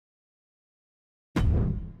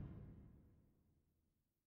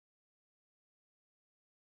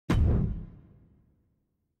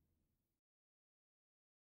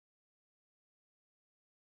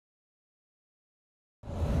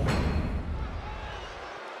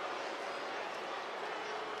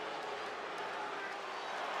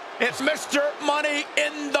gets Mr. Money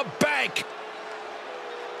in the Bank.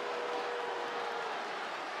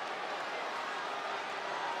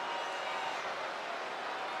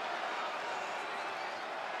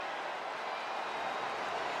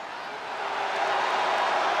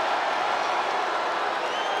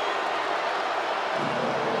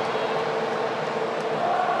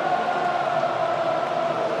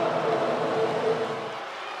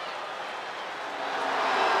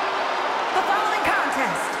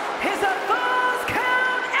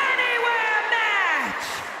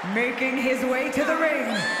 Making his way to the ring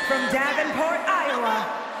from Davenport, Iowa,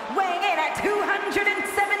 weighing in at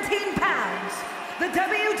 217 pounds, the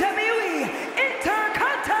WWE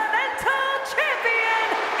Intercontinental Champion,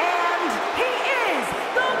 and he is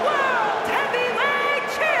the World Heavyweight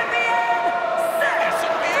Champion, Seth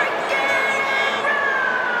Freakin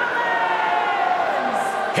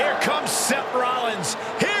Rollins! Here comes Seth Rollins.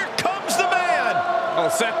 Here comes the man! Oh,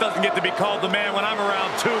 Seth doesn't get to be called the man when I'm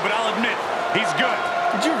around too, but I'll admit, he's good.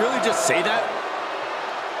 Did you really just say that?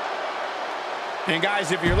 And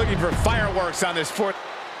guys, if you're looking for fireworks on this fourth...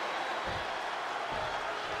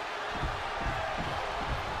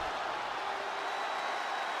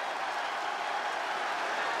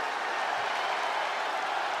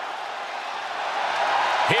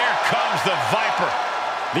 Here comes the Viper.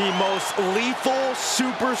 The most lethal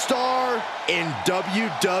superstar in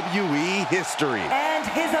WWE history. And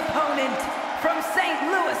his opponent from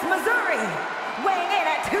St. Louis, Missouri, weighing in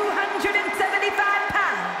at 275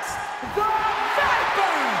 pounds, the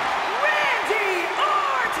Viper, Randy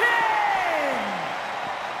Orton!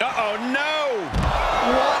 Uh-oh, no!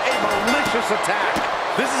 What a malicious attack.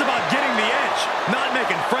 This is about getting the edge, not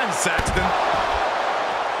making friends, Saxton.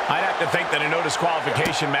 I'd have to think that a no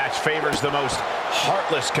disqualification match favors the most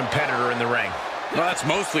heartless competitor in the ring. Well, that's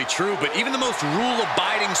mostly true, but even the most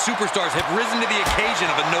rule-abiding superstars have risen to the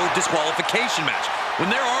occasion of a no disqualification match.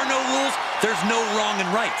 When there are no rules, there's no wrong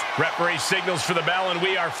and right. Referee signals for the bell, and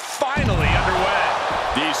we are finally underway.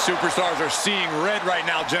 These superstars are seeing red right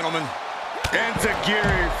now, gentlemen. And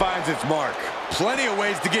Zagiri finds its mark. Plenty of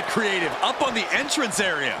ways to get creative up on the entrance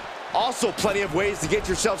area. Also plenty of ways to get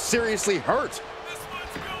yourself seriously hurt.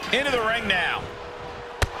 Into the ring now.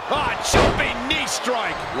 Ah, jumping knee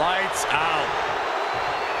strike. Lights out.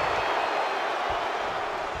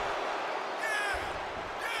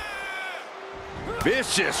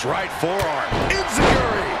 Vicious right forearm.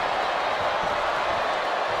 Enziguri.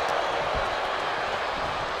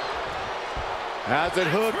 Has it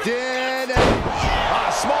hooked in.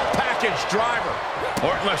 Ah, small package driver.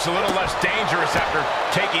 Orton looks a little less dangerous after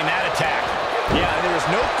taking that attack. Yeah, and there is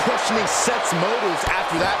no questioning Seth's motives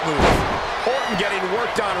after that move. Orton getting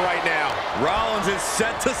worked on right now. Rollins is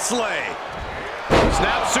set to slay.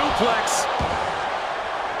 Snap suplex.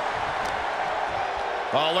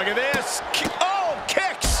 Oh, look at this. Oh,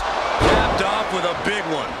 kicks. Capped off with a big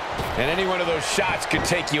one. And any one of those shots could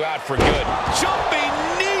take you out for good. Jumping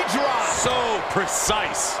knee drop. So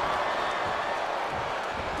precise.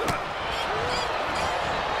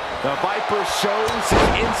 The Viper shows his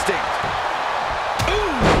instinct.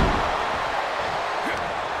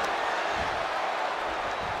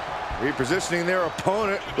 Repositioning their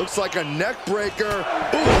opponent. Looks like a neck breaker.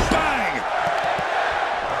 Ooh, bang!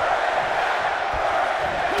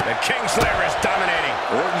 The Kingslayer is dominating.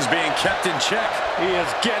 Orton's being kept in check. He is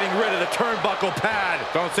getting rid of the turnbuckle pad.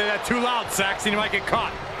 Don't say that too loud, Saxton. You might get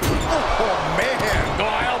caught. Oh, man. Oh,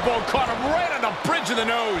 elbow caught him right on the bridge of the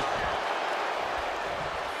nose.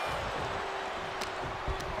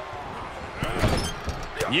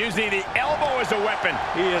 Using the elbow as a weapon.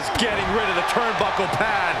 He is getting rid of the turnbuckle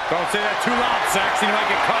pad. Don't say that too loud, Saxton. You might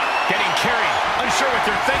get caught. Getting carried. Unsure what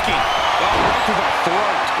they're thinking. Oh, right to the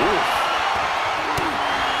throat. Ooh.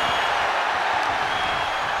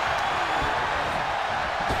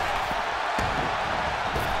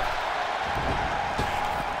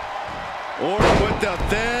 Orton with the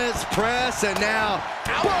Thesz press, and now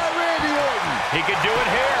by Randy Orton. He could do it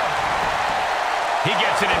here. He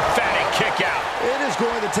gets an emphatic kick out. It is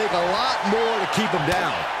going to take a lot more to keep him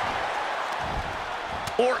down.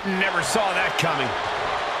 Orton never saw that coming.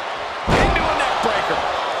 Into a neck breaker.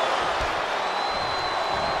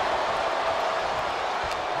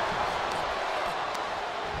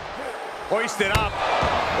 Hoisted up.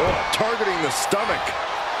 Oh, targeting the stomach.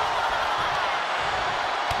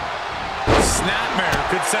 Snapmare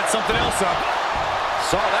could set something else up.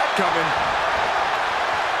 Saw that coming.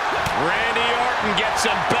 Randy Orton gets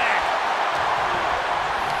him back.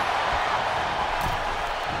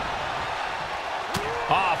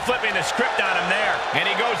 Ah, flipping the script on him there. And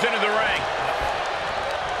he goes into the ring.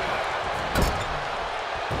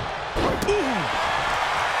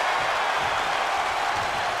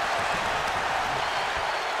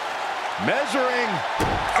 Measuring.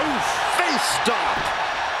 Oh, face stop.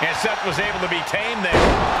 And Seth was able to be tamed there.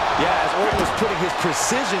 Yeah, as Orton was putting his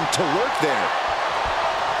precision to work there.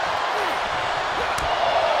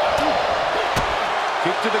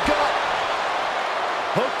 Kick to the gut.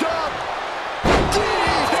 Hooked up.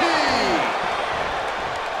 DDT.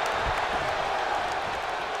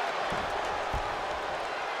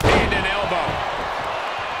 And an elbow.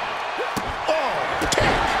 Oh,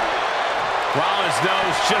 kick. Rollins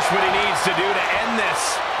knows just what he needs to do to end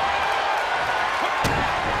this.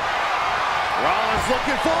 Rollins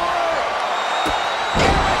looking for it.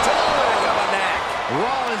 To the back of the neck.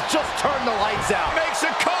 Rollins just turned the lights out. Makes a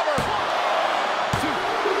cover.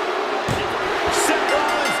 Seth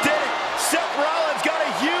Rollins did it. Seth Rollins got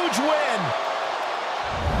a huge win.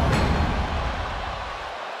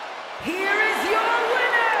 Here is your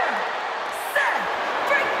winner, Seth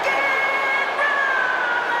Freakin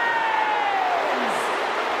Rollins!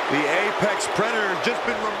 The Apex Predator has just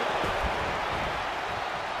been removed.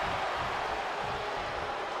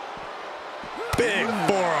 Big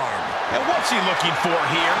forearm. And what's he looking for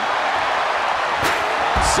here?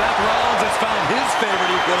 Seth Rollins has found his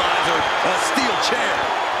favorite equalizer, a steel chair.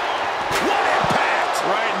 What impact!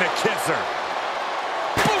 Right in the kisser.